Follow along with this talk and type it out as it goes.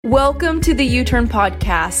Welcome to the U-Turn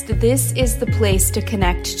Podcast. This is the place to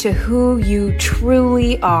connect to who you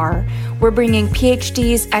truly are. We're bringing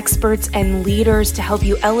PhDs, experts, and leaders to help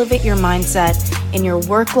you elevate your mindset in your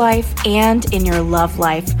work life and in your love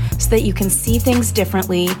life so that you can see things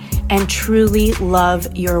differently and truly love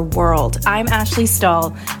your world. I'm Ashley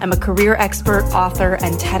Stahl. I'm a career expert, author,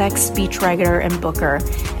 and TEDx speechwriter and booker,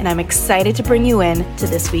 and I'm excited to bring you in to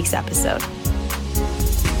this week's episode.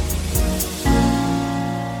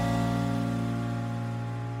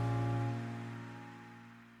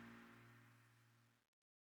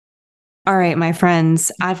 All right, my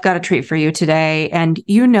friends, I've got a treat for you today. And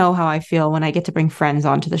you know how I feel when I get to bring friends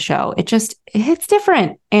onto the show. It hits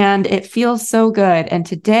different and it feels so good. And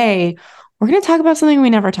today we're going to talk about something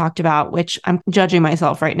we never talked about, which I'm judging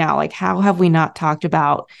myself right now. Like, how have we not talked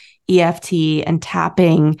about EFT and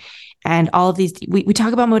tapping and all of these? We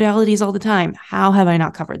talk about modalities all the time. How have I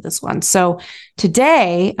not covered this one? So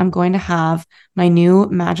today I'm going to have my new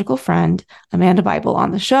magical friend, Amanda Bybel,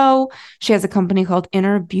 on the show. She has a company called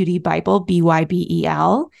Inner Beauty Bybel,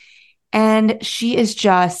 Bybel. And she is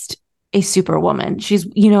just a superwoman. She's,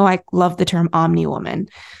 I love the term omni-woman.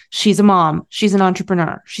 She's a mom. She's an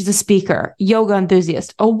entrepreneur. She's a speaker, yoga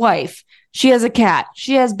enthusiast, a wife. She has a cat.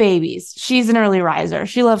 She has babies. She's an early riser.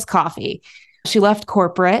 She loves coffee. She left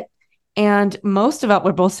corporate. And most of it,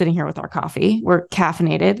 we're both sitting here with our coffee. We're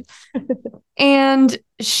caffeinated. And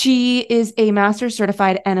she is a master's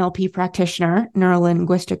certified NLP practitioner,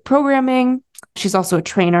 neuro-linguistic programming. She's also a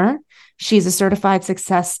trainer. She's a certified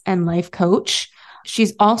success and life coach.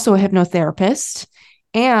 She's also a hypnotherapist.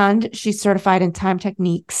 And she's certified in time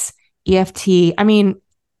techniques, EFT. I mean,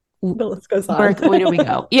 the list goes on. Where do we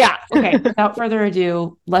go? Yeah. Okay. Without further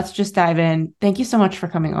ado, let's just dive in. Thank you so much for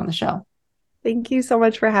coming on the show. Thank you so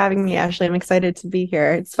much for having me, Ashley. I'm excited to be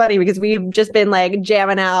here. It's funny because we've just been like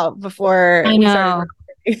jamming out before we started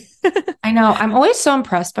recording. I know. I'm always so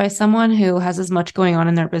impressed by someone who has as much going on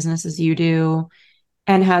in their business as you do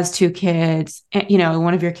and has 2 kids. And,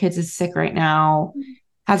 one of your kids is sick right now,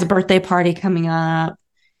 has a birthday party coming up.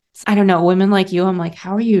 I don't know. Women like you, I'm like,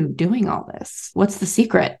 how are you doing all this? What's the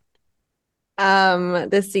secret?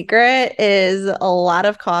 The secret is a lot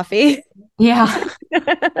of coffee. Yeah.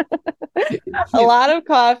 A lot of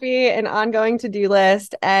coffee, an ongoing to-do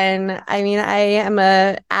list. And I mean, I am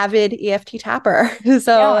a avid EFT tapper.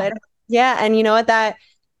 So and you know what,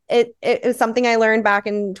 it was something I learned back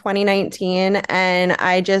in 2019 and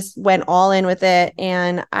I just went all in with it.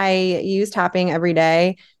 And I use tapping every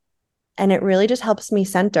day. And it really just helps me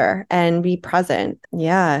center and be present.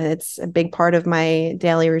 Yeah, it's a big part of my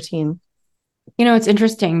daily routine. It's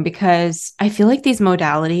interesting because I feel like these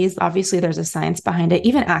modalities, obviously there's a science behind it.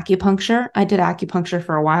 Even acupuncture, I did acupuncture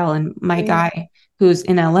for a while. And my guy who's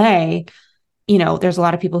in LA, there's a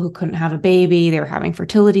lot of people who couldn't have a baby. They were having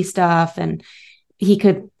fertility stuff. And he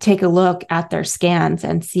could take a look at their scans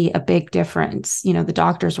and see a big difference. The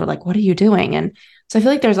doctors were like, what are you doing? And so I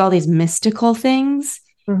feel like there's all these mystical things.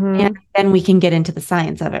 And then we can get into the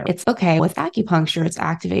science of it. It's okay. With acupuncture, it's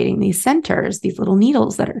activating these centers, these little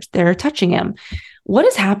needles they're touching him. What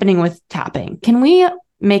is happening with tapping? Can we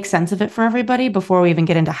make sense of it for everybody before we even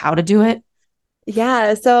get into how to do it?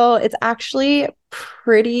 Yeah. So it's actually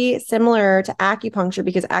pretty similar to acupuncture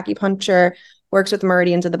because acupuncture works with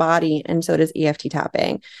meridians of the body, and so does EFT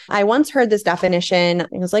tapping. I once heard this definition.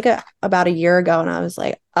 It was like about a year ago, and I was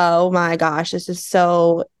like, oh my gosh, this is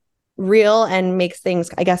so real and makes things,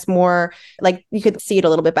 I guess, more like you could see it a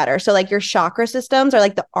little bit better. So like your chakra systems are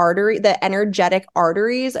like the energetic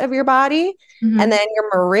arteries of your body. And then your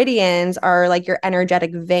meridians are like your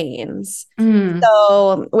energetic veins.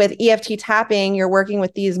 So with EFT tapping, you're working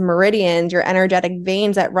with these meridians, your energetic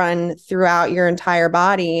veins that run throughout your entire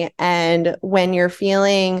body. And when you're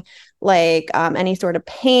feeling like any sort of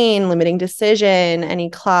pain, limiting decision,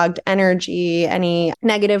 any clogged energy, any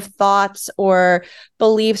negative thoughts or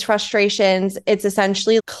beliefs, frustrations, it's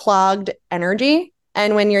essentially clogged energy.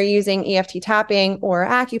 And when you're using EFT tapping or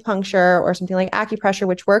acupuncture or something like acupressure,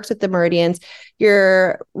 which works with the meridians,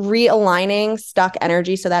 you're realigning stuck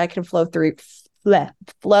energy so that it can flow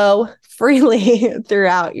freely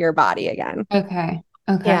throughout your body again. Okay.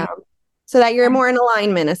 Yeah. So that you're more in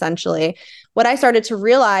alignment, essentially. What I started to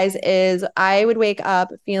realize is I would wake up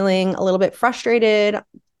feeling a little bit frustrated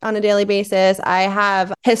on a daily basis. I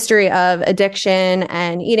have history of addiction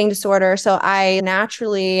and eating disorder. So I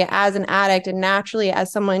naturally, as an addict and naturally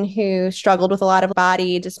as someone who struggled with a lot of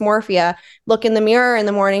body dysmorphia, look in the mirror in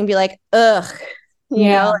the morning and be like, ugh, who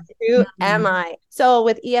am I? So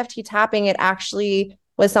with EFT tapping, it actually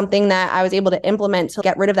was something that I was able to implement to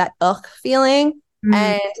get rid of that ugh feeling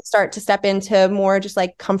and start to step into more just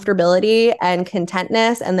like comfortability and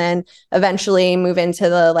contentness, and then eventually move into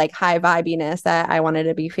the like high vibiness that I wanted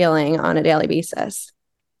to be feeling on a daily basis.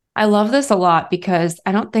 I love this a lot because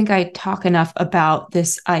I don't think I talk enough about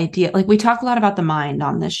this idea. Like we talk a lot about the mind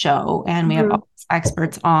on this show, and we have all these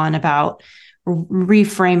experts on about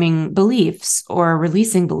reframing beliefs or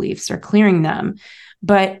releasing beliefs or clearing them.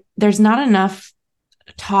 But there's not enough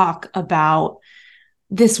talk about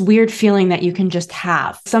this weird feeling that you can just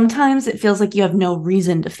have. Sometimes it feels like you have no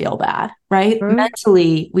reason to feel bad, right?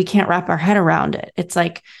 Mentally, we can't wrap our head around it. It's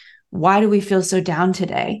like, why do we feel so down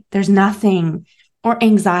today? There's nothing, or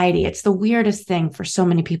anxiety. It's the weirdest thing for so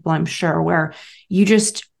many people, I'm sure, where you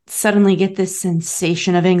just suddenly get this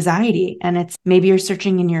sensation of anxiety. And it's maybe you're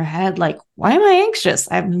searching in your head, like, why am I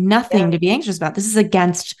anxious? I have nothing to be anxious about. This is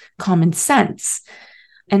against common sense.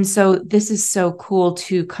 And so this is so cool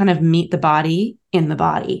to kind of meet the body in the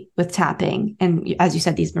body with tapping. And as you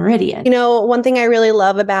said, these meridians. You know, one thing I really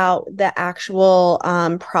love about the actual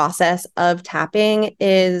process of tapping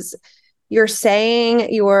is you're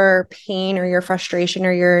saying your pain or your frustration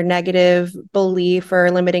or your negative belief or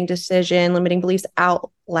limiting beliefs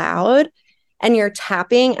out loud, and you're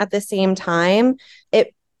tapping at the same time.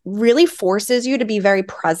 It really forces you to be very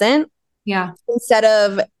present. Yeah. Instead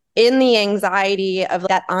of in the anxiety of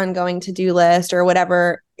that ongoing to-do list or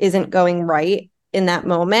whatever isn't going right in that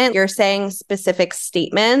moment, you're saying specific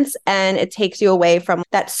statements, and it takes you away from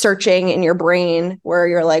that searching in your brain where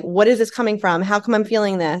you're like, what is this coming from? How come I'm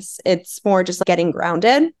feeling this? It's more just getting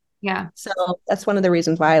grounded. Yeah. So that's one of the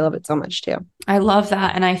reasons why I love it so much too. I love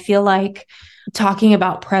that. And I feel like talking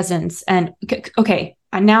about presence and okay,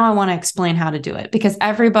 now I want to explain how to do it, because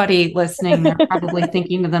everybody listening, they're probably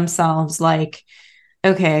thinking to themselves like,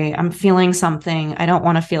 okay, I'm feeling something. I don't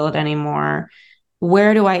want to feel it anymore.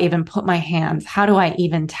 Where do I even put my hands? How do I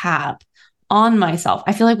even tap on myself?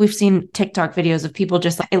 I feel like we've seen TikTok videos of people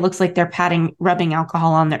just, it looks like they're rubbing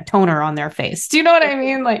alcohol on their toner on their face. Do you know what I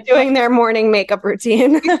mean? Like doing their morning makeup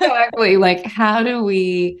routine. Exactly. Like, how do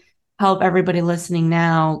we help everybody listening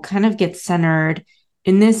now kind of get centered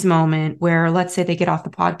in this moment where, let's say they get off the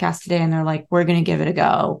podcast today and they're like, we're going to give it a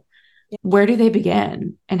go. Where do they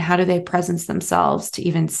begin, and how do they presence themselves to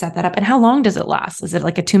even set that up? And how long does it last? Is it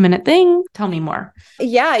like a 2-minute thing? Tell me more.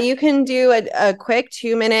 Yeah, you can do a quick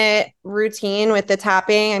 2-minute routine with the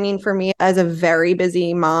tapping. I mean, for me, as a very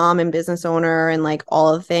busy mom and business owner and like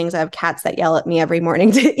all of the things, I have cats that yell at me every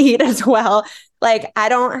morning to eat as well. Like, I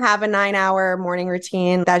don't have a 9-hour morning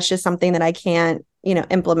routine. That's just something that I can't,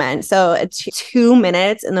 implement. So it's 2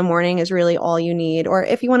 minutes in the morning is really all you need. Or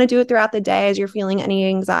if you want to do it throughout the day as you're feeling any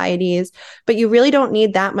anxieties, but you really don't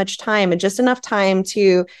need that much time, and just enough time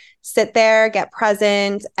to sit there, get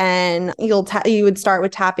present, and you would start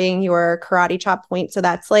with tapping your karate chop point. So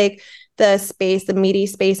that's like the meaty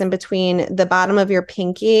space in between the bottom of your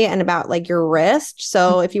pinky and about like your wrist.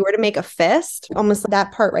 So if you were to make a fist, almost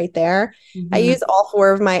that part right there, I use all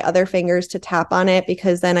 4 of my other fingers to tap on it,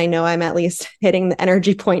 because then I know I'm at least hitting the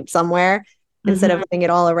energy point somewhere instead of moving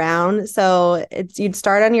it all around. So you'd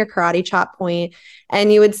start on your karate chop point,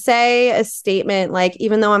 and you would say a statement like,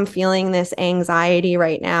 even though I'm feeling this anxiety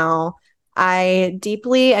right now, I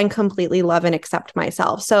deeply and completely love and accept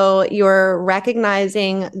myself. So you're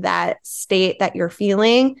recognizing that state that you're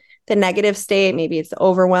feeling, the negative state, maybe it's the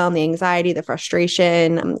overwhelm, the anxiety, the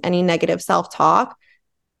frustration, any negative self-talk.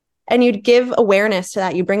 And you'd give awareness to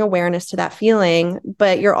that. You bring awareness to that feeling,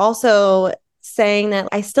 but you're also saying that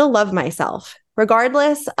I still love myself.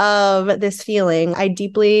 Regardless of this feeling, I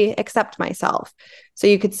deeply accept myself. So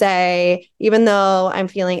you could say, even though I'm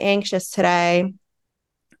feeling anxious today,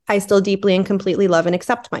 I still deeply and completely love and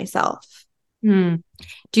accept myself. Do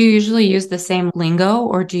you usually use the same lingo,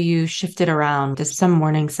 or do you shift it around? Does some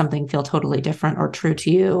mornings something feel totally different or true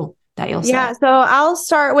to you that you'll say? Yeah, so I'll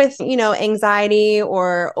start with, anxiety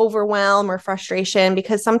or overwhelm or frustration,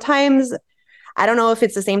 because sometimes, I don't know if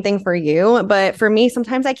it's the same thing for you, but for me,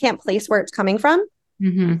 sometimes I can't place where it's coming from.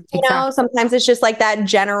 Exactly. Sometimes it's just like that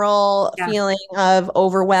general feeling of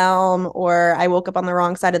overwhelm, or I woke up on the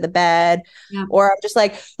wrong side of the bed, or I'm just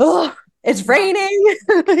like, oh, it's raining,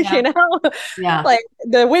 like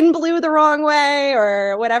the wind blew the wrong way,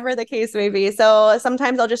 or whatever the case may be. So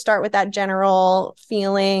sometimes I'll just start with that general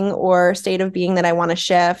feeling or state of being that I want to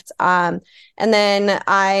shift. And then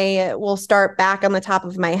I will start back on the top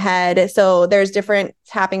of my head. So there's different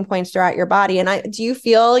tapping points throughout your body. And do you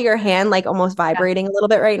feel your hand like almost vibrating a little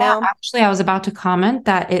bit right now? Actually, I was about to comment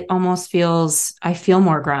that it almost I feel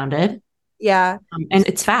more grounded. Yeah. And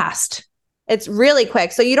it's fast. It's really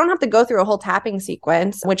quick. So you don't have to go through a whole tapping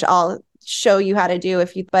sequence, which I'll show you how to do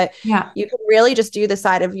but Yeah. you can really just do the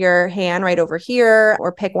side of your hand right over here,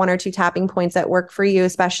 or pick one or two tapping points that work for you,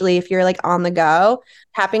 especially if you're like on the go.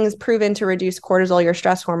 Tapping is proven to reduce cortisol, your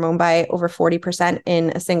stress hormone, by over 40%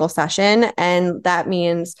 in a single session. And that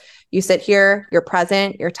means you sit here, you're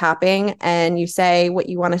present, you're tapping, and you say what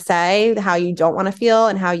you want to say, how you don't want to feel,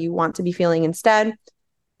 and how you want to be feeling instead.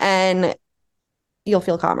 And you'll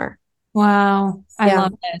feel calmer. Wow. I Yeah.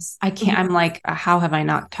 love this. I can't, I'm like, how have I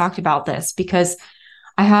not talked about this? Because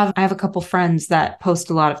I have a couple friends that post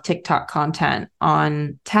a lot of TikTok content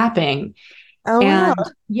on tapping. Oh, wow.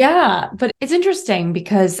 And yeah, but it's interesting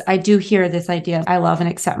because I do hear this idea of I love and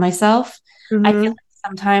accept myself. I feel Mm-hmm. like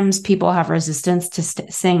sometimes people have resistance to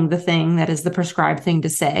saying the thing that is the prescribed thing to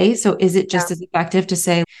say. So is it Yeah. just as effective to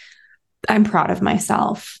say, I'm proud of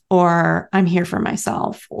myself, or I'm here for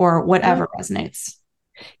myself, or whatever resonates?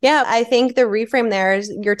 Yeah, I think the reframe there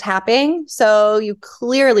is you're tapping. So you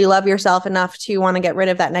clearly love yourself enough to want to get rid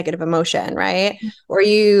of that negative emotion, right? Or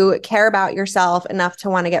you care about yourself enough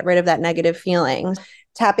to want to get rid of that negative feeling.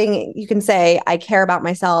 Tapping, you can say, I care about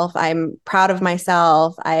myself. I'm proud of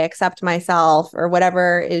myself. I accept myself, or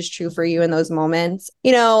whatever is true for you in those moments.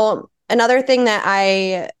 Another thing that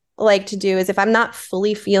I like to do is, if I'm not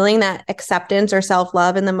fully feeling that acceptance or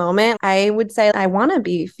self-love in the moment, I would say I want to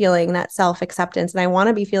be feeling that self-acceptance and I want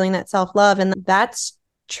to be feeling that self-love. And that's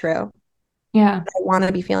true. Yeah. I want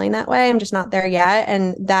to be feeling that way. I'm just not there yet.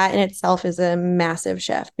 And that in itself is a massive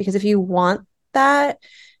shift, because if you want that,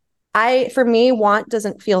 for me, want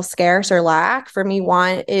doesn't feel scarce or lack. For me,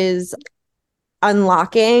 want is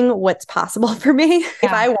unlocking what's possible for me.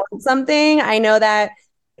 If I want something, I know that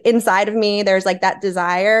inside of me, there's like that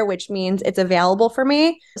desire, which means it's available for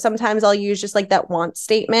me. Sometimes I'll use just like that want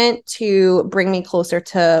statement to bring me closer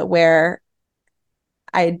to where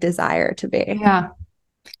I desire to be. Yeah.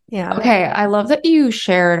 Yeah. Okay, I love that you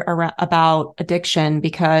shared about addiction,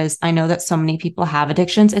 because I know that so many people have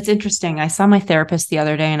addictions. It's interesting. I saw my therapist the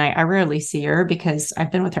other day, and I rarely see her because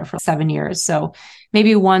I've been with her for 7 years. So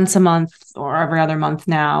maybe once a month or every other month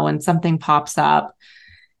now, and something pops up.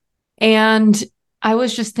 And I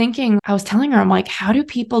was just thinking, I was telling her, I'm like, how do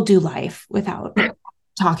people do life without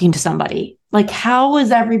talking to somebody? Like, how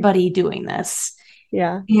is everybody doing this?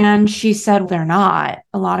 Yeah. And she said, they're not.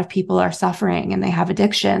 A lot of people are suffering and they have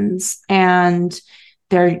addictions and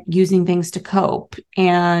they're using things to cope.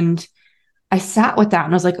 And I sat with that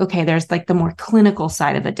and I was like, okay, there's like the more clinical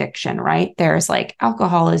side of addiction, right? There's like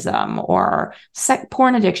alcoholism or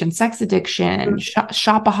porn addiction, sex addiction,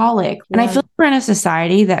 shopaholic. And I Yeah. feel like we're in a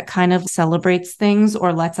society that kind of celebrates things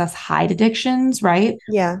or lets us hide addictions, right?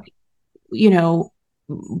 Yeah. You know,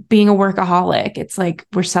 being a workaholic, it's like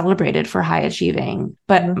we're celebrated for high achieving.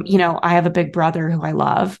 But, I have a big brother who I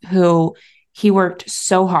love, who he worked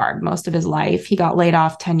so hard most of his life. He got laid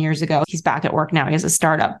off 10 years ago. He's back at work now. He has a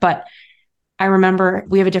startup. But I remember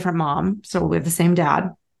we have a different mom. So we have the same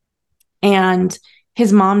dad. And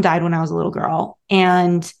his mom died when I was a little girl.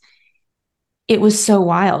 And it was so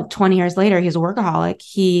wild. 20 years later, he's a workaholic.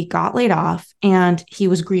 He got laid off and he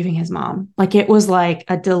was grieving his mom. Like, it was like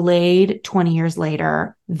a delayed 20 years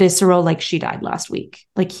later, visceral, like she died last week.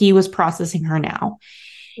 Like, he was processing her now.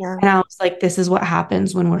 Yeah. And I was like, this is what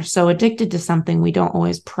happens when we're so addicted to something. We don't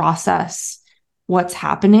always process what's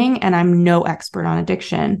happening. And I'm no expert on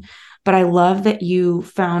addiction, but I love that you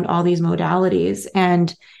found all these modalities.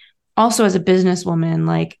 And also, as a businesswoman,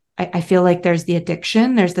 like, I feel like there's the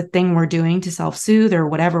addiction, there's the thing we're doing to self-soothe or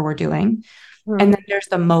whatever we're doing. And then there's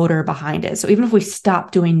the motor behind it. So even if we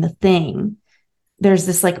stop doing the thing, there's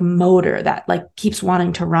this like motor that like keeps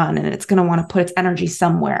wanting to run, and it's going to want to put its energy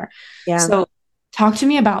somewhere. Yeah. So talk to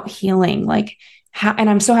me about healing, like how, and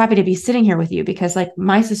I'm so happy to be sitting here with you because like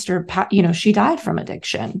my sister, she died from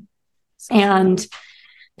addiction. And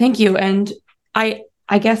thank you. And I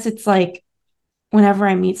guess it's like, whenever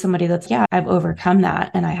I meet somebody that's, I've overcome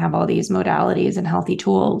that and I have all these modalities and healthy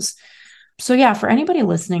tools. So yeah, for anybody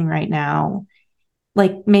listening right now,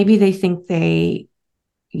 like maybe they think they,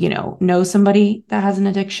 know somebody that has an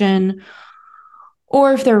addiction,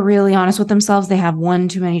 or if they're really honest with themselves, they have one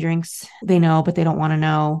too many drinks they know, but they don't want to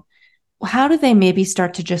know. How do they maybe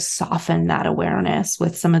start to just soften that awareness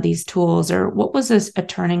with some of these tools? Or what was a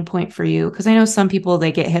turning point for you? Because I know some people,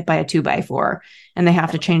 they get hit by a 2x4 and they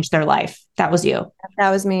have to change their life. That was you.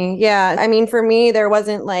 That was me. Yeah. I mean, for me, there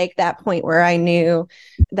wasn't like that point where I knew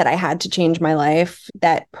that I had to change my life.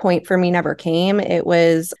 That point for me never came. It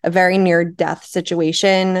was a very near death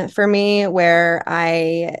situation for me where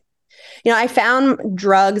I found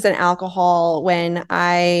drugs and alcohol when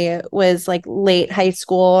I was like late high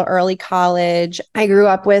school, early college. I grew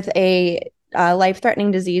up with a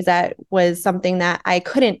life-threatening disease that was something that I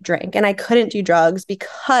couldn't drink and I couldn't do drugs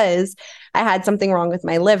because I had something wrong with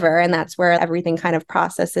my liver. And that's where everything kind of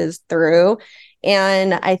processes through.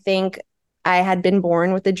 And I think I had been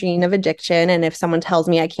born with the gene of addiction. And if someone tells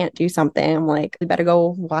me I can't do something, I'm like, you better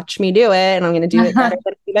go watch me do it. And I'm going to do it better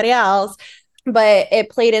than anybody else. But it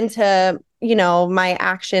played into, my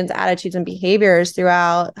actions, attitudes, and behaviors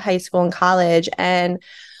throughout high school and college. And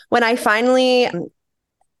when I finally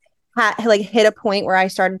hit a point where I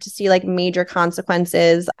started to see like major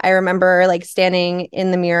consequences. I remember like standing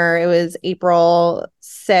in the mirror. It was April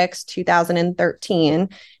 2013.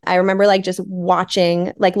 I remember like just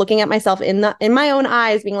watching, like looking at myself in my own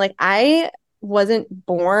eyes, being like, I wasn't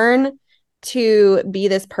born to be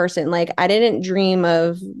this person. Like I didn't dream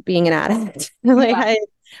of being an addict. Like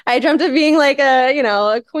I dreamt of being like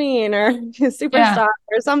a queen or a superstar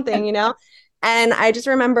or something, And I just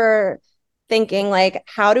remember thinking like,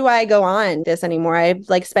 how do I go on this anymore? I've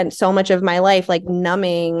like spent so much of my life like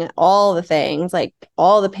numbing all the things, like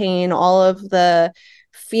all the pain, all of the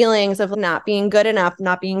feelings of not being good enough,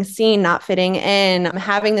 not being seen, not fitting in,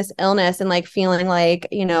 having this illness and like feeling like,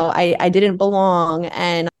 I didn't belong.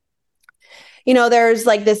 And there's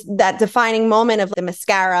like that defining moment of the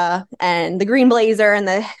mascara and the green blazer and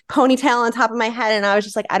the ponytail on top of my head. And I was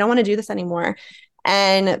just like, I don't want to do this anymore.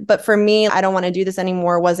 But for me, I don't want to do this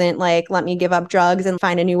anymore wasn't like, let me give up drugs and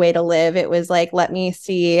find a new way to live. It was like, let me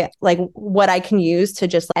see like what I can use to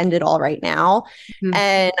just end it all right now. Mm-hmm.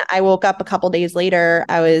 And I woke up a couple days later.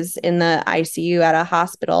 I was in the ICU at a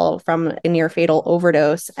hospital from a near fatal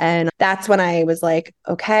overdose. And that's when I was like,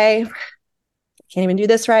 okay, I can't even do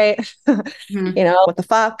this right. Mm-hmm. What the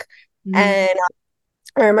fuck? Mm-hmm. And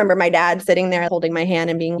I remember my dad sitting there holding my hand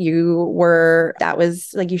and being, that was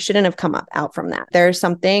like, you shouldn't have come out from that. There's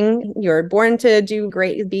something, you're born to do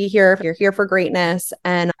great, be here, you're here for greatness.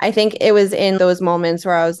 And I think it was in those moments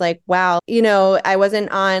where I was like, wow, I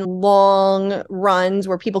wasn't on long runs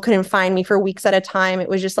where people couldn't find me for weeks at a time. It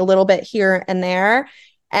was just a little bit here and there.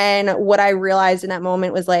 And what I realized in that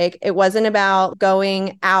moment was like, it wasn't about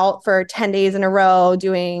going out for 10 days in a row,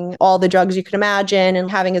 doing all the drugs you could imagine and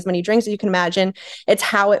having as many drinks as you can imagine. It's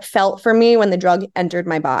how it felt for me when the drug entered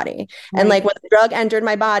my body. Right. And like when the drug entered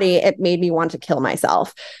my body, it made me want to kill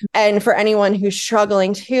myself. And for anyone who's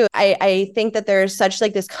struggling too, I think that there's such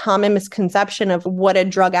like this common misconception of what a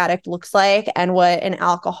drug addict looks like and what an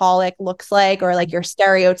alcoholic looks like, or like you're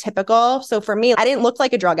stereotypical. So for me, I didn't look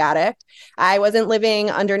like a drug addict. I wasn't living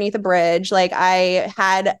underneath a bridge. Like I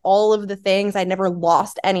had all of the things. I never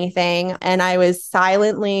lost anything. And I was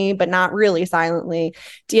silently, but not really silently,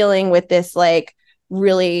 dealing with this like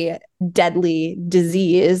really deadly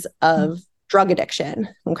disease of drug addiction.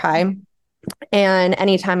 Okay. And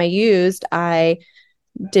anytime I used, I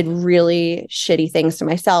did really shitty things to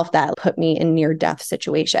myself that put me in near death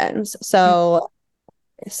situations. So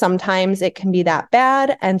sometimes it can be that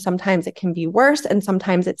bad, and sometimes it can be worse, and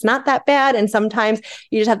sometimes it's not that bad. And sometimes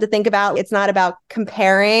you just have to think about, it's not about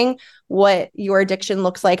comparing what your addiction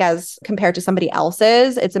looks like as compared to somebody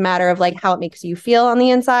else's. It's a matter of like how it makes you feel on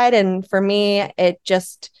the inside. And for me, it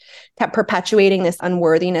just kept perpetuating this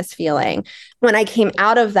unworthiness feeling. When I came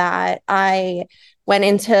out of that, I went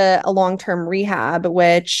into a long-term rehab,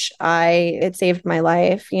 which it saved my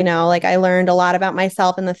life. Like I learned a lot about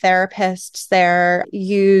myself, and the therapists there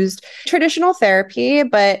used traditional therapy,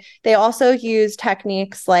 but they also used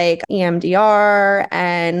techniques like EMDR,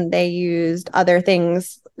 and they used other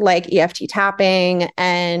things like EFT tapping.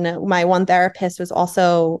 And my one therapist was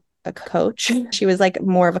also a coach. She was like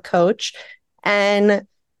more of a coach. And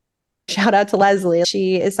shout out to Leslie.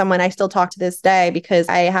 She is someone I still talk to this day because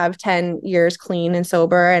I have 10 years clean and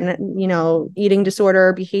sober and, eating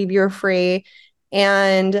disorder, behavior free.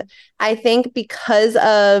 And I think because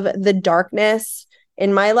of the darkness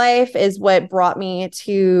in my life is what brought me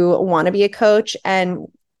to want to be a coach. And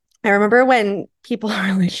I remember when people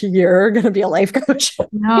are like, you're going to be a life coach.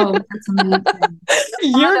 No, that's amazing.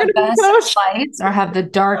 You're going to be a coach. Lights or have the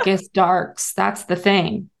darkest darks. That's the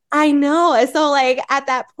thing. I know. So like at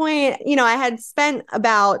that point, I had spent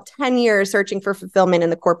about 10 years searching for fulfillment in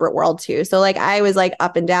the corporate world too. So like I was like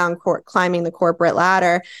up and down climbing the corporate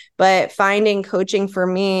ladder, but finding coaching for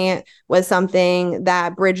me was something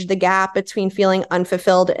that bridged the gap between feeling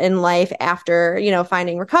unfulfilled in life after,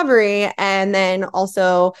 finding recovery, and then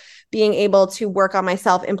also being able to work on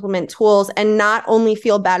myself, implement tools, and not only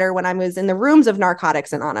feel better when I was in the rooms of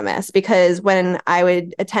Narcotics Anonymous, because when I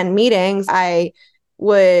would attend meetings, I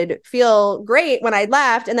would feel great when I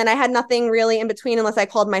left. And then I had nothing really in between unless I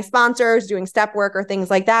called my sponsors, doing step work or things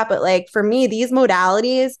like that. But like for me, these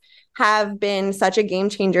modalities have been such a game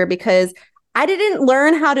changer because I didn't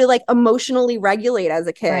learn how to like emotionally regulate as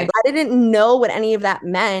a kid. Right. I didn't know what any of that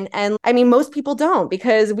meant. And I mean, most people don't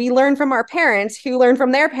because we learn from our parents who learn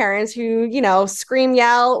from their parents who, scream,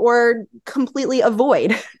 yell, or completely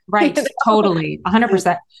avoid. Right. Totally.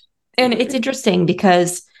 100%. And it's interesting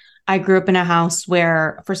because I grew up in a house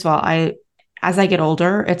where, first of all, as I get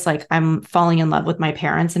older, it's like I'm falling in love with my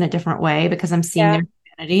parents in a different way because I'm seeing Yeah. their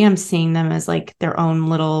humanity. I'm seeing them as like their own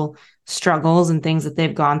little struggles and things that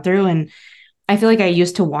they've gone through. And I feel like I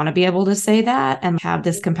used to want to be able to say that and have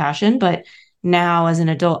this compassion, but now as an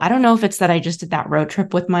adult, I don't know if it's that I just did that road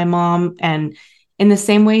trip with my mom. And in the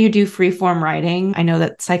same way you do free form writing, I know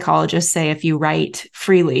that psychologists say if you write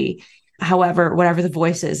freely, however, whatever the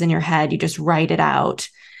voice is in your head, you just write it out.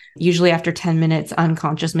 Usually after 10 minutes,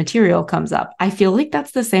 unconscious material comes up. I feel like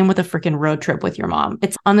that's the same with a freaking road trip with your mom.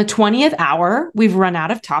 It's on the 20th hour, we've run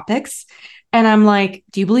out of topics. And I'm like,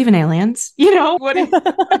 do you believe in aliens? What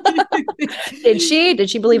Did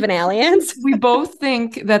she believe in aliens? we both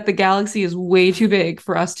think that the galaxy is way too big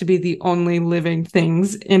for us to be the only living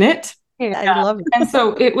things in it. I love it. And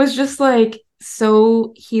so it was just like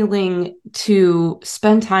so healing to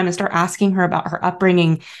spend time and start asking her about her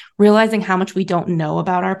upbringing, realizing how much we don't know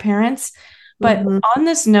about our parents. But on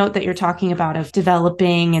this note that you're talking about of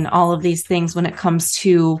developing and all of these things when it comes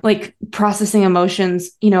to like processing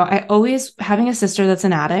emotions, I always having a sister that's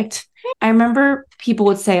an addict. I remember people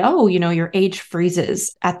would say, oh, your age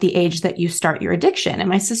freezes at the age that you start your addiction. And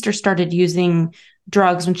my sister started using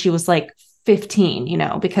drugs when she was like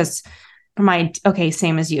 15, because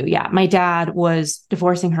same as you. Yeah. My dad was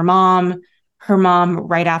divorcing her mom. Her mom,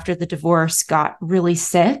 right after the divorce, got really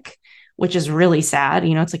sick, which is really sad.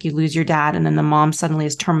 It's like you lose your dad and then the mom suddenly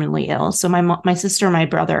is terminally ill. So my sister and my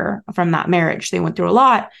brother from that marriage, they went through a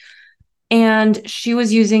lot. And she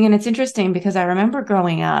was using, and it's interesting because I remember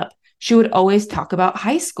growing up, she would always talk about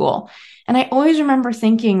high school. And I always remember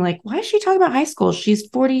thinking, like, why is she talking about high school? She's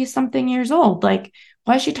 40 something years old. Like,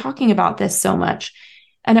 why is she talking about this so much?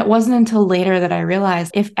 And it wasn't until later that I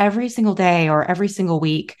realized if every single day or every single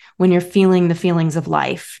week, when you're feeling the feelings of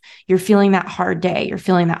life, you're feeling that hard day, you're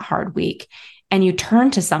feeling that hard week, and you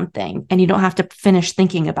turn to something and you don't have to finish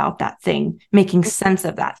thinking about that thing, making sense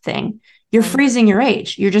of that thing, you're freezing your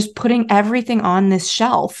age. You're just putting everything on this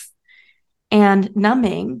shelf and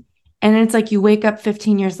numbing. And it's like you wake up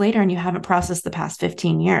 15 years later and you haven't processed the past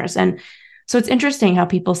 15 years. And so it's interesting how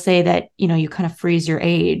people say that, you kind of freeze your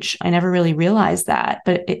age. I never really realized that,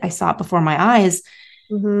 but I saw it before my eyes.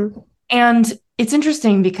 And it's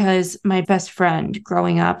interesting because my best friend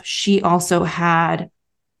growing up, she also had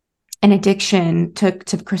an addiction to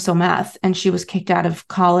crystal meth, and she was kicked out of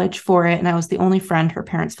college for it. And I was the only friend her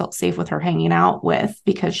parents felt safe with her hanging out with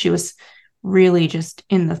because she was really just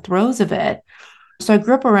in the throes of it. So I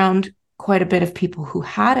grew up around quite a bit of people who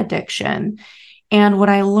had addiction. And what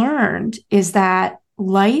I learned is that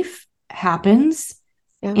life happens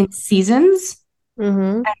in seasons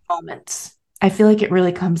and moments. I feel like it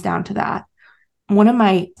really comes down to that. One of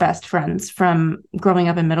my best friends from growing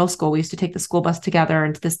up in middle school, we used to take the school bus together,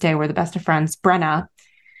 and to this day, we're the best of friends, Brenna.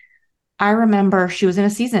 I remember she was in a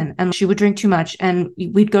season and she would drink too much, and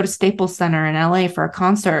we'd go to Staples Center in LA for a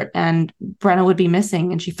concert, and Brenna would be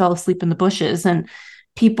missing and she fell asleep in the bushes, and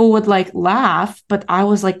people would like laugh, but I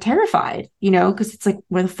was like terrified, because it's like,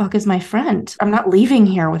 where the fuck is my friend? I'm not leaving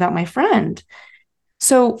here without my friend.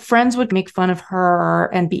 So friends would make fun of her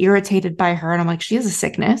and be irritated by her. And I'm like, she has a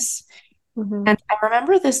sickness. And I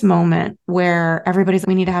remember this moment where everybody's like,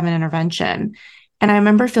 we need to have an intervention. And I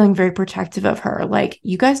remember feeling very protective of her. Like,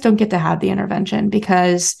 you guys don't get to have the intervention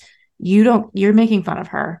because you're making fun of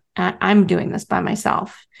her. I'm doing this by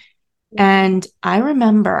myself. And I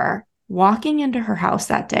remember walking into her house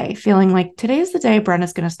that day, feeling like today's the day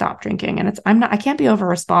Brenna's going to stop drinking. And I can't be over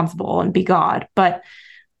responsible and be God, but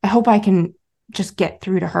I hope I can just get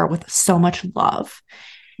through to her with so much love.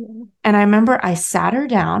 And I remember I sat her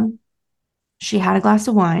down. She had a glass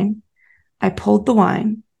of wine. I pulled the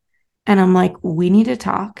wine and I'm like, we need to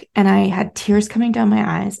talk. And I had tears coming down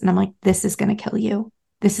my eyes. And I'm like, this is going to kill you.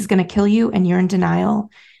 This is going to kill you. And you're in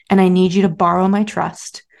denial. And I need you to borrow my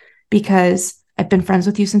trust because I've been friends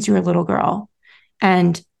with you since you were a little girl.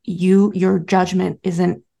 And your judgment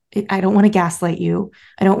isn't, I don't want to gaslight you.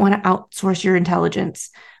 I don't want to outsource your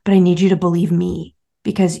intelligence, but I need you to believe me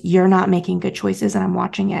because you're not making good choices and I'm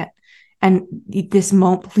watching it. And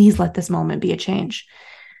please let this moment be a change.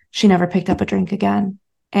 She never picked up a drink again.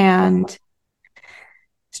 And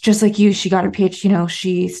it's just like you, she got her PhD,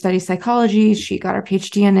 she studies psychology. She got her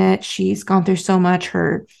PhD in it. She's gone through so much.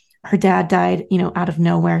 Her dad died, out of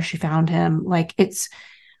nowhere. She found him.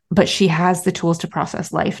 But she has the tools to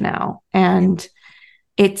process life now. And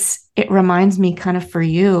it reminds me kind of for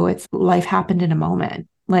you, it's life happened in a moment.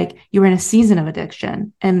 Like you were in a season of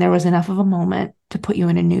addiction and there was enough of a moment to put you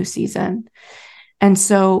in a new season. And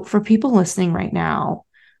so for people listening right now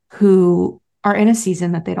who are in a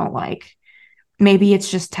season that they don't like, maybe it's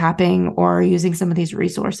just tapping or using some of these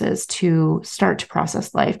resources to start to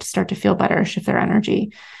process life, to start to feel better, shift their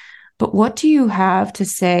energy. But what do you have to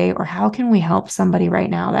say, or how can we help somebody right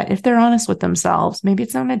now that if they're honest with themselves, maybe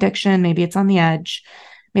it's not an addiction, maybe it's on the edge,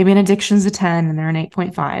 maybe an addiction's a 10 and they're an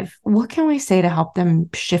 8.5. What can we say to help them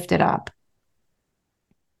shift it up?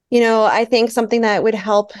 I think something that would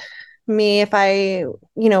help me if I,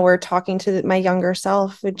 were talking to my younger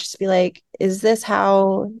self would just be like, is this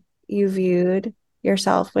how you viewed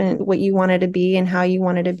yourself when what you wanted to be and how you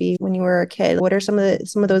wanted to be when you were a kid? What are some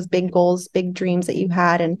of those big goals, big dreams that you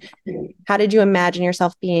had, and how did you imagine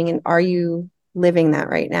yourself being, and are you living that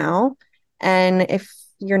right now? And if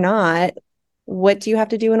you're not, what do you have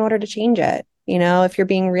to do in order to change it? If you're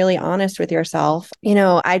being really honest with yourself.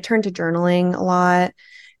 I turn to journaling a lot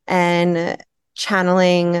and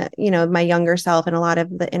channeling, my younger self, and a lot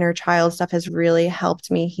of the inner child stuff has really helped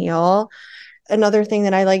me heal. Another thing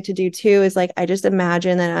that I like to do too is like I just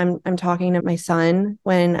imagine that I'm talking to my son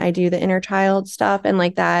when I do the inner child stuff, and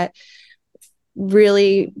like that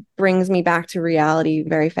really brings me back to reality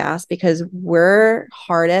very fast, because we're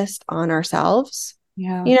hardest on ourselves.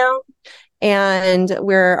 Yeah. And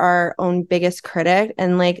we're our own biggest critic.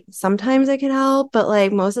 And like sometimes it can help, but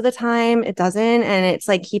like most of the time it doesn't. And it's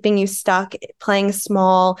like keeping you stuck playing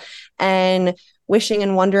small and wishing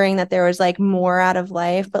and wondering that there was like more out of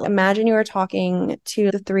life. But imagine you were talking to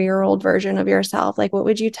the 3-year-old version of yourself. Like, what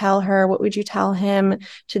would you tell her? What would you tell him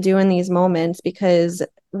to do in these moments? Because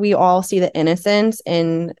we all see the innocence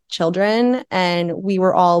in children, and we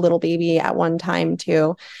were all little baby at one time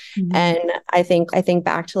too. Mm-hmm. And I think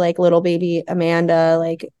back to like little baby Amanda,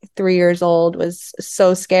 like 3 years old, was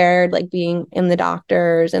so scared, like being in the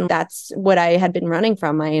doctors. And that's what I had been running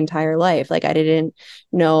from my entire life. Like I didn't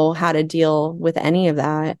know how to deal with any of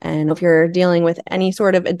that. And if you're dealing with any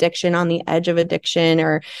sort of addiction, on the edge of addiction,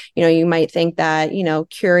 or, you might think that,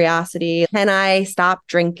 curiosity, can I stop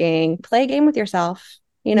drinking? Play a game with yourself.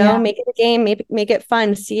 Make it a game, make it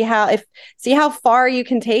fun. See how far you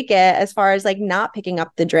can take it, as far as like not picking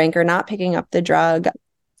up the drink or not picking up the drug.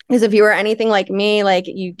 Because if you were anything like me, like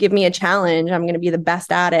you give me a challenge, I'm going to be the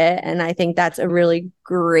best at it. And I think that's a really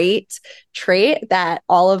great trait that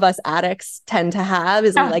all of us addicts tend to have,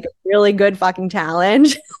 is like a really good fucking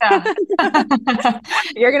challenge. Yeah.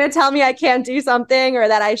 You're going to tell me I can't do something or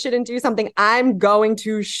that I shouldn't do something, I'm going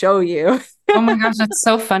to show you. Oh my gosh, that's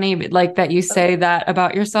so funny, like that you say that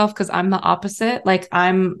about yourself, because I'm the opposite. Like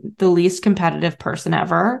I'm the least competitive person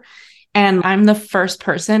ever. And I'm the first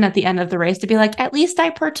person at the end of the race to be like, at least I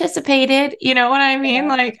participated. You know what I mean? Yeah.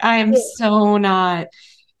 Like I'm so not.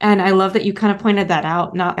 And I love that you kind of pointed that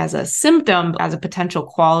out, not as a symptom, but as a potential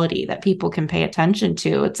quality that people can pay attention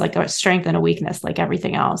to. It's like a strength and a weakness, like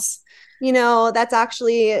everything else. That's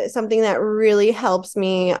actually something that really helps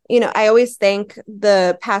me. I always thank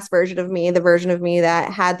the past version of me, the version of me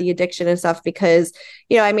that had the addiction and stuff, because,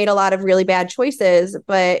 I made a lot of really bad choices,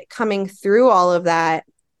 but coming through all of that,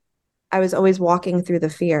 I was always walking through the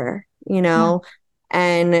fear,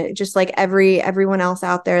 and just like everyone else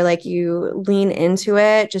out there, like you lean into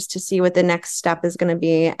it just to see what the next step is going to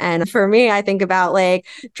be. And for me, I think about like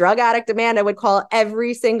drug addict Amanda would call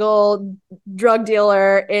every single drug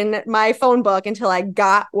dealer in my phone book until I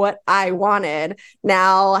got what I wanted.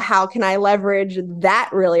 Now, how can I leverage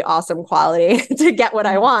that really awesome quality to get what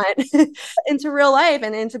I want into real life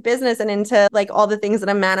and into business and into like all the things that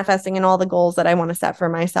I'm manifesting and all the goals that I want to set for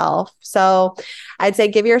myself? So I'd say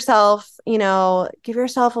give yourself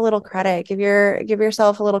a little credit, give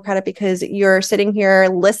yourself a little credit, because you're sitting here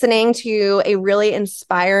listening to a really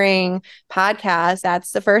inspiring podcast.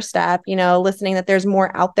 That's the first step, listening that there's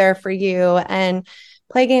more out there for you, and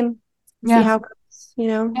play a game, see how it goes,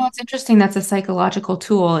 it's interesting. That's a psychological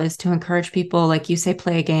tool, is to encourage people. Like you say,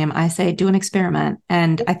 play a game. I say, do an experiment.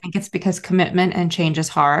 And I think it's because commitment and change is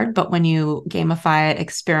hard, but when you gamify it,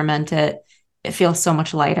 experiment it, it feels so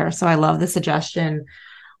much lighter. So I love the suggestion.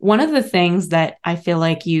 One of the things that I feel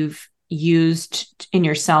like you've used in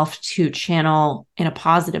yourself to channel in a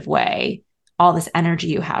positive way all this energy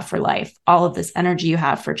you have for life, all of this energy you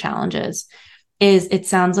have for challenges, is it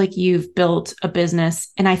sounds like you've built a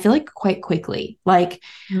business, and I feel like quite quickly. Like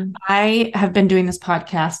I have been doing this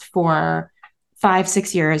podcast for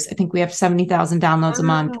 5-6 years. I think we have 70,000 downloads a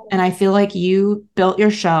month. And I feel like you built your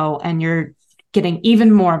show and you're getting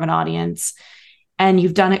even more of an audience, and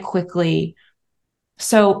you've done it quickly.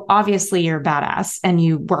 So obviously you're badass and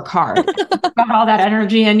you work hard. You've got all that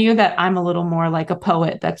energy in you that I'm a little more like a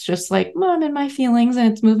poet that's just like, well, I'm in my feelings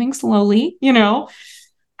and it's moving slowly, you know?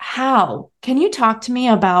 How? Can you talk to me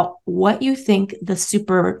about what you think the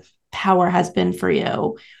superpower has been for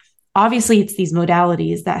you? Obviously, it's these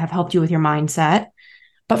modalities that have helped you with your mindset.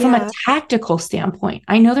 But from a Yeah. tactical standpoint,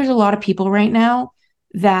 I know there's a lot of people right now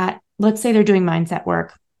that, let's say they're doing mindset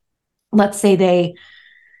work. Let's say they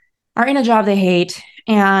are in a job they hate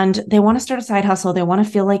and they want to start a side hustle. They want to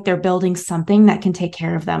feel like they're building something that can take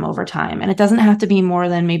care of them over time. And it doesn't have to be more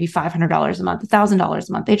than maybe $500 a month, $1,000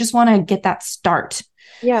 a month. They just want to get that start.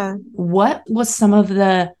 Yeah. What was some of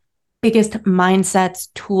the biggest mindsets,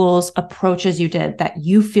 tools, approaches you did that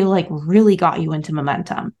you feel like really got you into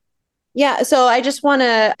momentum? Yeah. So I just want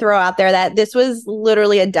to throw out there that this was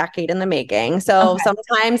literally a decade in the making. So Okay.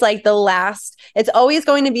 sometimes like it's always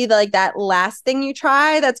going to be like that last thing you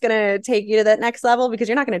try that's going to take you to that next level, because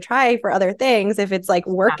you're not going to try for other things if it's like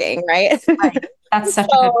working, right? Right. That's such a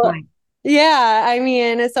good So point. yeah, I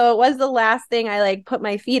mean, so it was the last thing I like put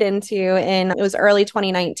my feet into, and it was early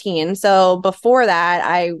 2019. So before that,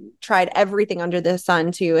 I tried everything under the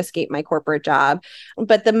sun to escape my corporate job.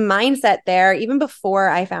 But the mindset there, even before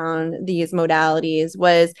I found these modalities,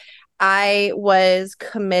 was I was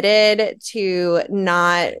committed to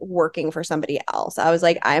not working for somebody else. I was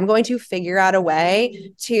like, I'm going to figure out a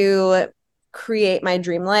way to create my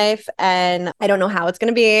dream life. And I don't know how it's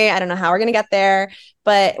going to be. I don't know how we're going to get there.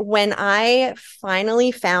 But when I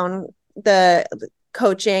finally found the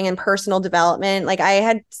coaching and personal development, like I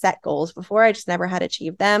had set goals before, I just never had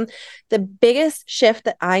achieved them. The biggest shift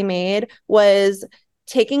that I made was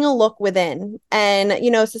taking a look within. And,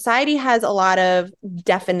 society has a lot of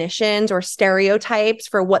definitions or stereotypes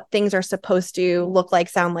for what things are supposed to look like,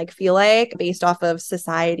 sound like, feel like, based off of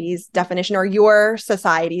society's definition or your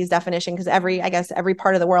society's definition, because I guess every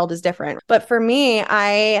part of the world is different. But for me,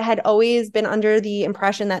 I had always been under the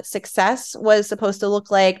impression that success was supposed to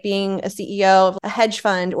look like being a CEO of a hedge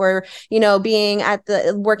fund, or, being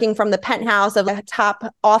working from the penthouse of a top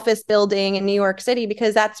office building in New York City,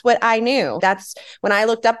 because that's what I knew. That's when I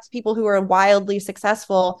looked up to people who were wildly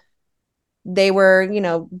successful. They were,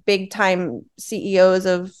 big time CEOs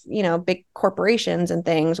of, big corporations and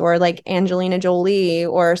things, or like Angelina Jolie,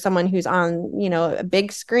 or someone who's on, a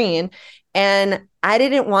big screen. And I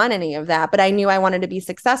didn't want any of that, but I knew I wanted to be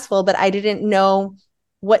successful, but I didn't know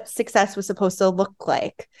what success was supposed to look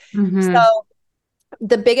like. Mm-hmm. So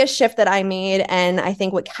the biggest shift that I made, and I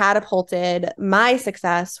think what catapulted my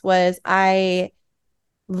success, was I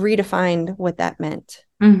redefined what that meant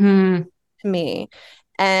Mm-hmm. to me.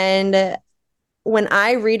 And when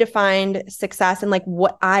I redefined success and like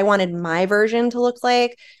what I wanted my version to look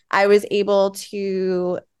like, I was able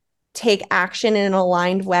to take action in an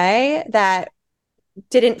aligned way that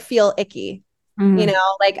didn't feel icky. Mm-hmm.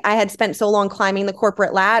 Like I had spent so long climbing the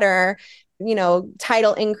corporate ladder,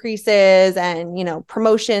 title increases and,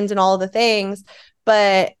 promotions and all the things,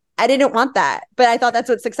 but I didn't want that. But I thought that's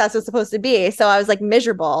what success was supposed to be. So I was like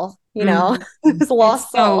miserable, Mm-hmm. it was a It's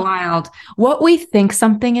lost so soul. wild. What we think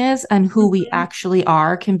something is and who we Mhm. actually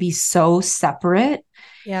are can be so separate.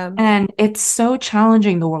 Yeah. And it's so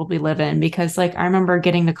challenging, the world we live in, because like I remember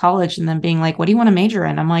getting to college and then being like, what do you want to major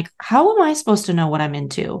in? I'm like, how am I supposed to know what I'm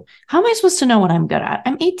into? How am I supposed to know what I'm good at?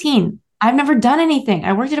 I'm 18. I've never done anything.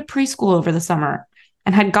 I worked at a preschool over the summer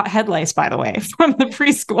and had got head lice, by the way, from the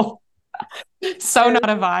preschool. So not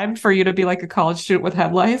a vibe for you to be like a college student with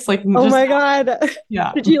head lice. Like Oh just, my God.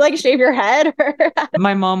 yeah. Did you like shave your head?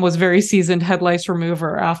 My mom was very seasoned head lice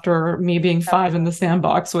remover after me being 5 in the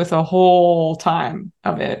sandbox with a whole time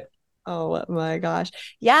of it. Oh my gosh.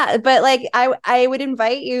 Yeah, but like I would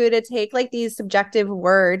invite you to take like these subjective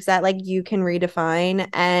words that like you can redefine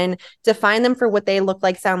and define them for what they look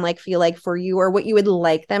like, sound like, feel like for you, or what you would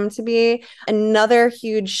like them to be. Another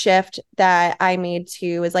huge shift that I made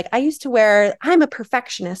too is like I'm a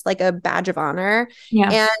perfectionist, like a badge of honor.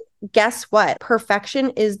 Yeah. And guess what?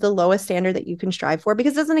 Perfection is the lowest standard that you can strive for,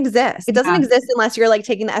 because it doesn't exist. It doesn't Yeah. exist unless you're like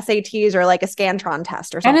taking the SATs or like a Scantron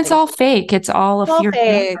test or And it's something. all fake. It's all a All fear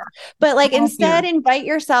fake. chamber. But like All instead fear. invite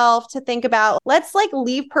yourself to think about, let's like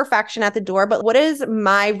leave perfection at the door, but what does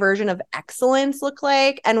my version of excellence look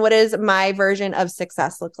like? And what does my version of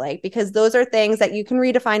success look like? Because those are things that you can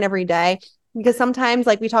redefine every day. Because sometimes,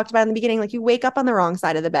 like we talked about in the beginning, like you wake up on the wrong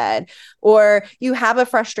side of the bed, or you have a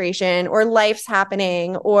frustration, or life's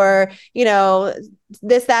happening, or,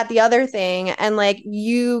 this, that, the other thing. And like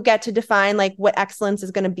you get to define like what excellence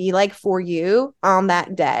is going to be like for you on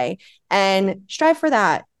that day and strive for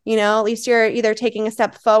that. At least you're either taking a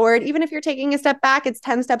step forward. Even if you're taking a step back, it's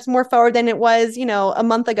 10 steps more forward than it was, a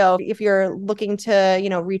month ago. If you're looking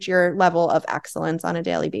to, reach your level of excellence on a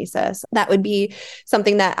daily basis, that would be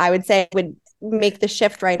something that I would say would make the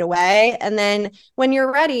shift right away. And then when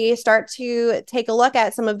you're ready, start to take a look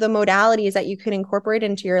at some of the modalities that you could incorporate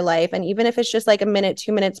into your life. And even if it's just like a minute,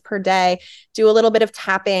 2 minutes per day, do a little bit of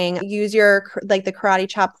tapping, use your, like the karate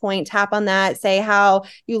chop point, tap on that, say how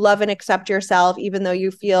you love and accept yourself, even though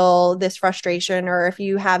you feel this frustration, or if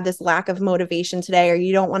you have this lack of motivation today, or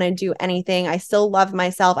you don't want to do anything. I still love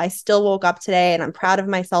myself. I still woke up today and I'm proud of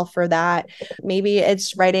myself for that. Maybe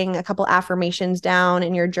it's writing a couple affirmations down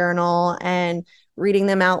in your journal and reading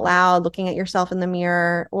them out loud, looking at yourself in the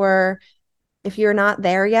mirror. Or if you're not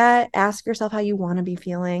there yet, ask yourself how you want to be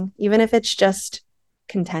feeling, even if it's just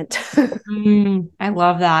content. I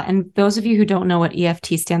love that. And those of you who don't know what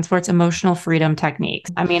EFT stands for, it's emotional freedom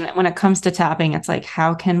techniques. I mean, when it comes to tapping, it's like,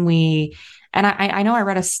 how can we, and I know I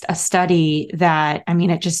read a study that, I mean,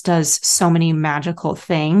 it just does so many magical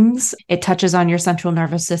things. It touches on your central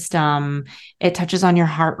nervous system. It touches on your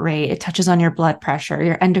heart rate. It touches on your blood pressure,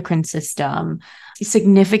 your endocrine system.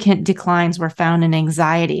 Significant declines were found in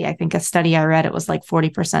anxiety. I think a study I read, it was like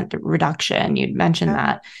 40% reduction. You'd mentioned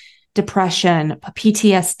that. Depression,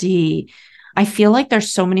 PTSD. I feel like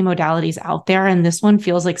there's so many modalities out there, and this one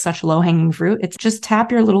feels like such low-hanging fruit. It's just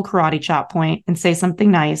tap your little karate chop point and say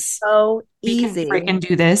something nice. So easy. We can freaking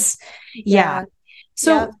do this. Yeah.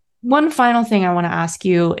 So one final thing I want to ask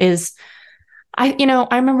you is, I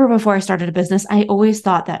remember before I started a business, I always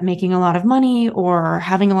thought that making a lot of money or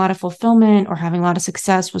having a lot of fulfillment or having a lot of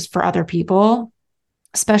success was for other people,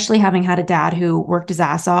 especially having had a dad who worked his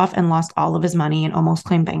ass off and lost all of his money and almost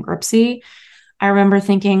claimed bankruptcy. I remember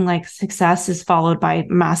thinking like success is followed by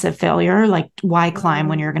massive failure. Like, why climb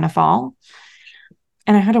when you're going to fall?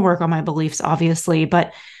 And I had to work on my beliefs, obviously.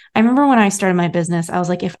 But I remember when I started my business, I was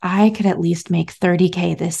like, if I could at least make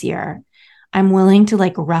 30K this year, I'm willing to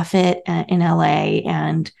like rough it in LA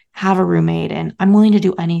and have a roommate. And I'm willing to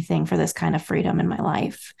do anything for this kind of freedom in my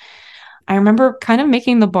life. I remember kind of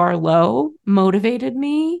making the bar low motivated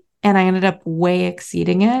me, and I ended up way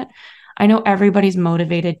exceeding it. I know everybody's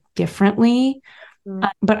motivated differently,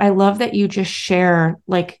 but I love that you just share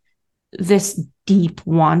like this deep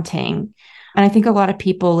wanting. And I think a lot of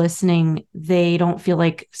people listening, they don't feel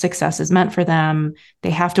like success is meant for them.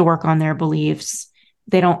 They have to work on their beliefs.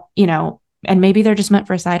 They don't, and maybe they're just meant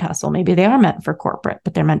for a side hustle. Maybe they are meant for corporate,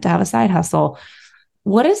 but they're meant to have a side hustle.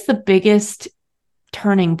 What is the biggest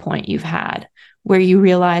turning point you've had where you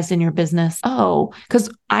realized in your business,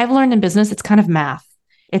 because I've learned in business, it's kind of math.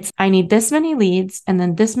 It's, I need this many leads and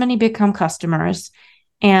then this many become customers.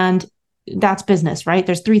 And that's business, right?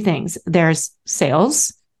 There's three things. There's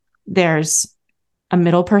sales. There's a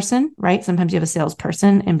middle person, right? Sometimes you have a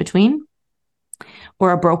salesperson in between,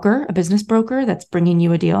 or a broker, a business broker that's bringing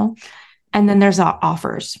you a deal. And then there's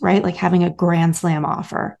offers, right? Like having a grand slam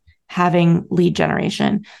offer, having lead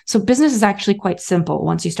generation. So business is actually quite simple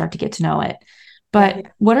once you start to get to know it. But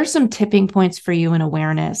what are some tipping points for you in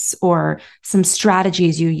awareness, or some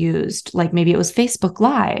strategies you used? Like maybe it was Facebook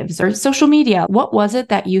Lives or social media. What was it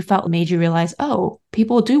that you felt made you realize,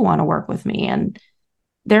 people do want to work with me? And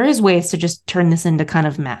there is ways to just turn this into kind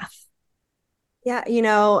of math. Yeah.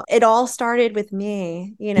 It all started with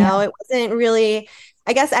me, It wasn't really,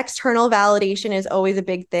 I guess external validation is always a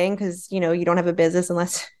big thing because, you don't have a business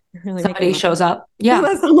unless really somebody shows up. Yeah.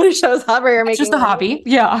 Unless someone shows up, or you're making just a hobby.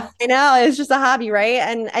 Yeah. I know, it's just a hobby, right?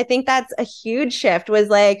 And I think that's a huge shift, was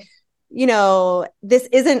like, this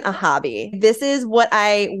isn't a hobby. This is what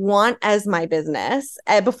I want as my business,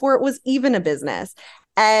 before it was even a business,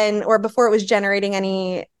 or before it was generating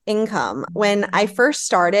any income. When I first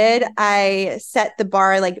started, I set the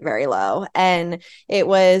bar like very low, and it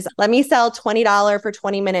was, let me sell $20 for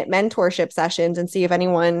 20-minute mentorship sessions and see if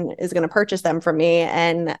anyone is going to purchase them from me.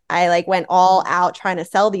 And I like went all out trying to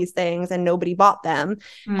sell these things, and nobody bought them.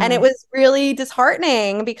 And it was really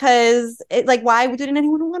disheartening because why didn't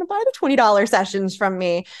anyone want to buy the $20 sessions from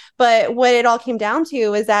me? But what it all came down to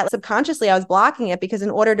is that subconsciously I was blocking it, because in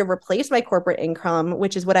order to replace my corporate income,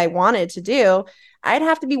 which is what I wanted to do, I'd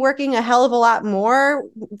have to be working a hell of a lot more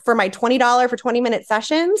for my $20 for 20-minute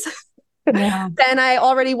sessions than I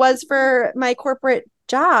already was for my corporate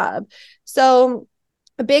job. So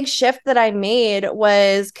a big shift that I made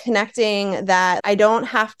was connecting that I don't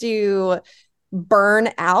have to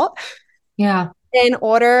burn out. Yeah. in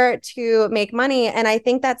order to make money. And I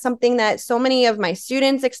think that's something that so many of my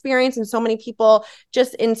students experience and so many people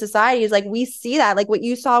just in society is like, we see that, like what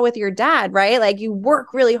you saw with your dad, right? Like you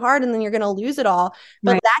work really hard and then you're going to lose it all.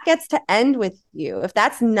 But Right. that gets to end with you. If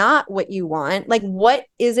that's not what you want, like what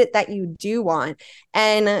is it that you do want?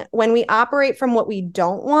 And when we operate from what we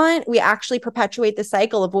don't want, we actually perpetuate the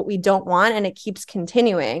cycle of what we don't want and it keeps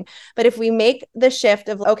continuing. But if we make the shift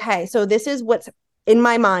of, okay, so this is what's in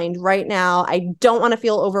my mind right now. I don't want to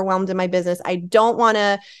feel overwhelmed in my business. I don't want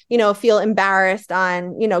to, feel embarrassed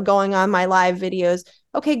on, going on my live videos.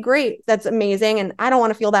 Okay, great. That's amazing. And I don't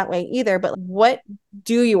want to feel that way either. But what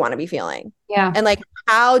do you want to be feeling? Yeah. And like,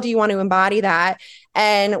 how do you want to embody that?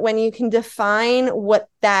 And when you can define what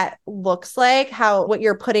that looks like, what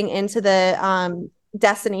you're putting into the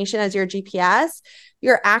destination as your GPS,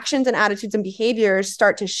 your actions and attitudes and behaviors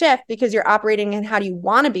start to shift because you're operating in how do you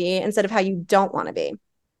want to be instead of how you don't want to be.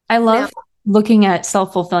 I love looking at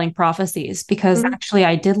self-fulfilling prophecies because actually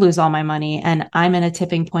I did lose all my money and I'm in a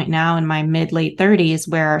tipping point now in my mid-late 30s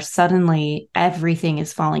where suddenly everything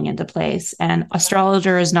is falling into place. And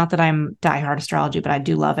astrologers, not that I'm diehard astrology, but I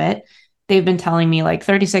do love it. They've been telling me like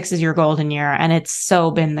 36 is your golden year. And it's so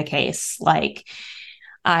been the case. Like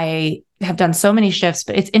I have done so many shifts,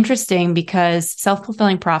 but it's interesting because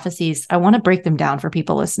self-fulfilling prophecies, I want to break them down for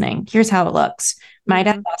people listening. Here's how it looks. My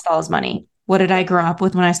dad lost all his money. What did I grow up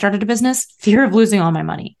with when I started a business? Fear of losing all my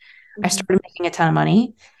money. I started making a ton of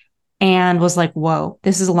money and was like, whoa,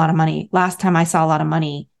 this is a lot of money. Last time I saw a lot of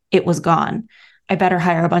money, it was gone. I better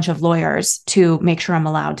hire a bunch of lawyers to make sure I'm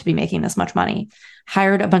allowed to be making this much money.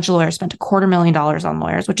 Hired a bunch of lawyers, spent $250,000 on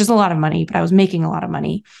lawyers, which is a lot of money, but I was making a lot of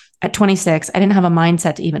money. At 26, I didn't have a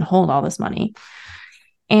mindset to even hold all this money.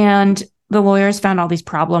 And the lawyers found all these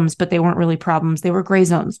problems, but they weren't really problems. They were gray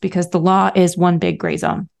zones because the law is one big gray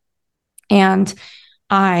zone. And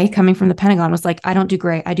I, coming from the Pentagon, was like, I don't do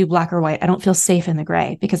gray. I do black or white. I don't feel safe in the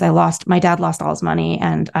gray because my dad lost all his money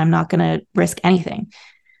and I'm not going to risk anything.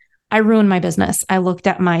 I ruined my business. I looked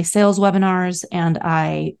at my sales webinars and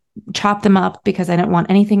I chopped them up because I didn't want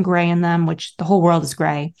anything gray in them, which the whole world is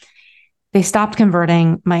gray. They stopped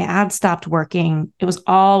converting. My ads stopped working. It was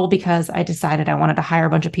all because I decided I wanted to hire a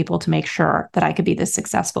bunch of people to make sure that I could be this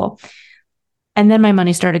successful. And then my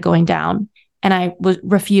money started going down and I was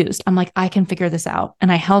refused. I'm like, I can figure this out. And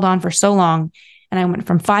I held on for so long and I went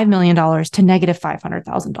from $5 million to negative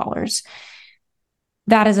 $500,000.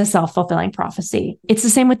 That is a self-fulfilling prophecy. It's the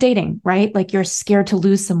same with dating, right? Like you're scared to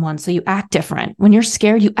lose someone, so you act different. When you're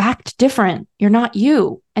scared, you act different. You're not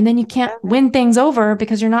you. And then you can't win things over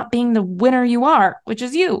because you're not being the winner you are, which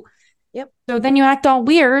is you. Yep. So then you act all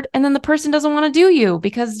weird and then the person doesn't want to do you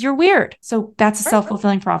because you're weird. So that's a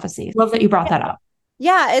self-fulfilling prophecy. Love that you brought that up.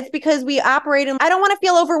 Yeah, it's because we operate in, I don't want to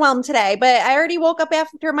feel overwhelmed today, but I already woke up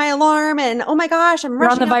after my alarm and oh my gosh, I'm You're on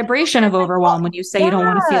rushing the vibration of overwhelm when you say you don't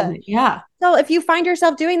want to feel it. Yeah. So if you find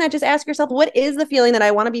yourself doing that, just ask yourself, what is the feeling that I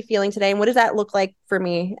want to be feeling today? And what does that look like for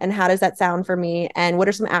me? And how does that sound for me? And what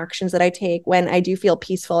are some actions that I take when I do feel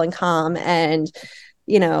peaceful and calm and,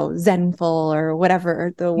 zenful or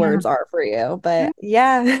whatever the words are for you. But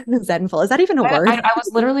yeah, zenful. Is that even a word? I was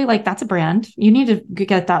literally like, that's a brand. You need to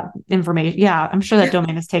get that information. Yeah, I'm sure that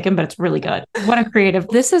domain is taken, but it's really good. What a creative.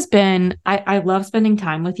 This has been, I love spending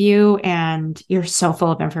time with you and you're so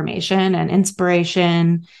full of information and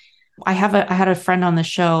inspiration. I had a friend on the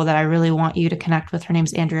show that I really want you to connect with. Her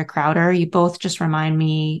name's Andrea Crowder. You both just remind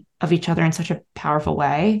me of each other in such a powerful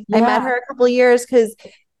way. I met her a couple of years because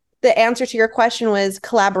the answer to your question was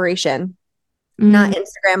collaboration, not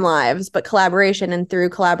Instagram lives, but collaboration. And through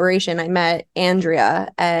collaboration, I met Andrea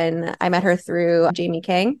and I met her through Jamie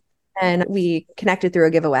King and we connected through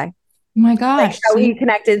a giveaway. Oh my gosh. We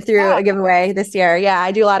connected through a giveaway this year. Yeah,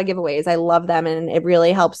 I do a lot of giveaways. I love them and it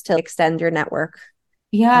really helps to extend your network.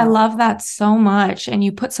 Yeah, I love that so much. And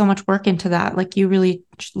you put so much work into that. Like you really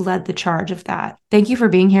led the charge of that. Thank you for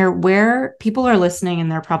being here. Where people are listening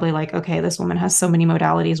and they're probably like, okay, this woman has so many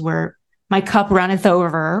modalities where my cup runneth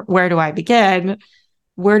over. Where do I begin?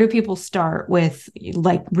 Where do people start with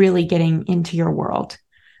like really getting into your world?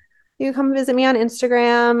 You come visit me on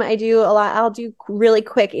Instagram. I do a lot. I'll do really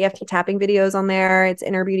quick EFT tapping videos on there. It's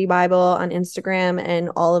Inner Beauty Bybel on Instagram and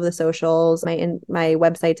all of the socials. My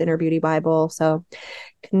website's Inner Beauty Bybel. So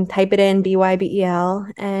you can type it in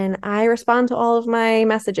Bybel and I respond to all of my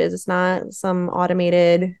messages. It's not some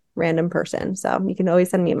automated random person. So you can always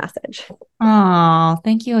send me a message. Oh,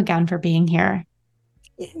 thank you again for being here.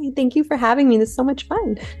 Thank you for having me. This is so much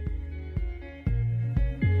fun.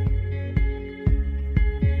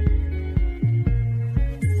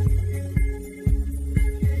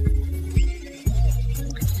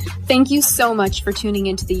 Thank you so much for tuning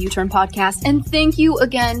into the U-Turn podcast. And thank you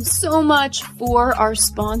again so much for our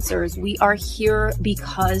sponsors. We are here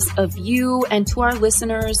because of you. And to our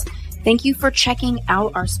listeners, thank you for checking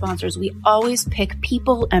out our sponsors. We always pick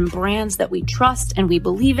people and brands that we trust and we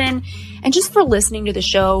believe in. And just for listening to the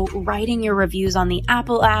show, writing your reviews on the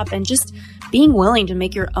Apple app, and just being willing to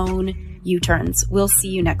make your own U-turns. We'll see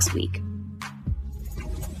you next week.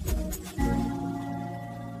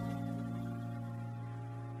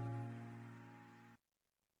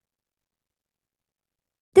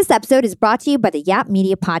 This episode is brought to you by the Yap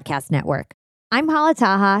Media Podcast Network. I'm Hala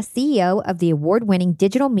Taha, CEO of the award-winning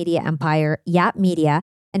digital media empire, Yap Media,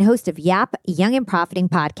 and host of Yap Young and Profiting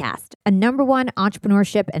Podcast, a #1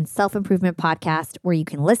 entrepreneurship and self-improvement podcast where you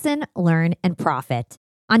can listen, learn, and profit.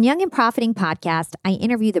 On Young and Profiting Podcast, I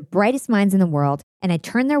interview the brightest minds in the world, and I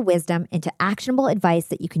turn their wisdom into actionable advice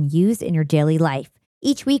that you can use in your daily life.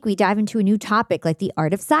 Each week, we dive into a new topic like the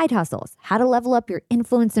art of side hustles, how to level up your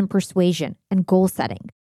influence and persuasion, and goal setting.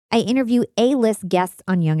 I interview A-list guests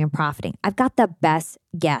on Young and Profiting. I've got the best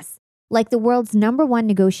guests, like the world's #1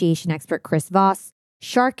 negotiation expert, Chris Voss,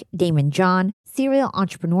 Shark Damon John, serial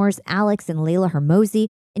entrepreneurs Alex and Layla Hermosi,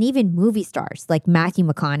 and even movie stars like Matthew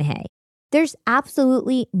McConaughey. There's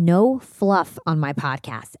absolutely no fluff on my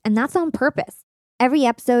podcast, and that's on purpose. Every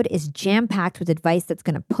episode is jam-packed with advice that's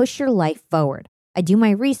going to push your life forward. I do my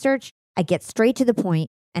research, I get straight to the point,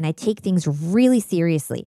 and I take things really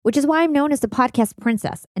seriously, which is why I'm known as the podcast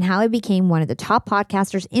princess and how I became one of the top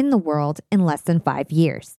podcasters in the world in less than 5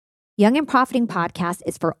 years. Young and Profiting Podcast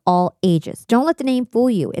is for all ages. Don't let the name fool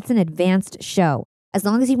you. It's an advanced show. As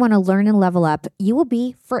long as you want to learn and level up, you will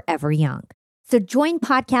be forever young. So join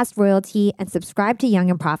podcast royalty and subscribe to Young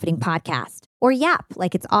and Profiting Podcast, or Yap,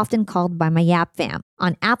 like it's often called by my Yap fam,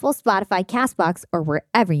 on Apple, Spotify, CastBox, or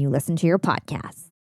wherever you listen to your podcasts.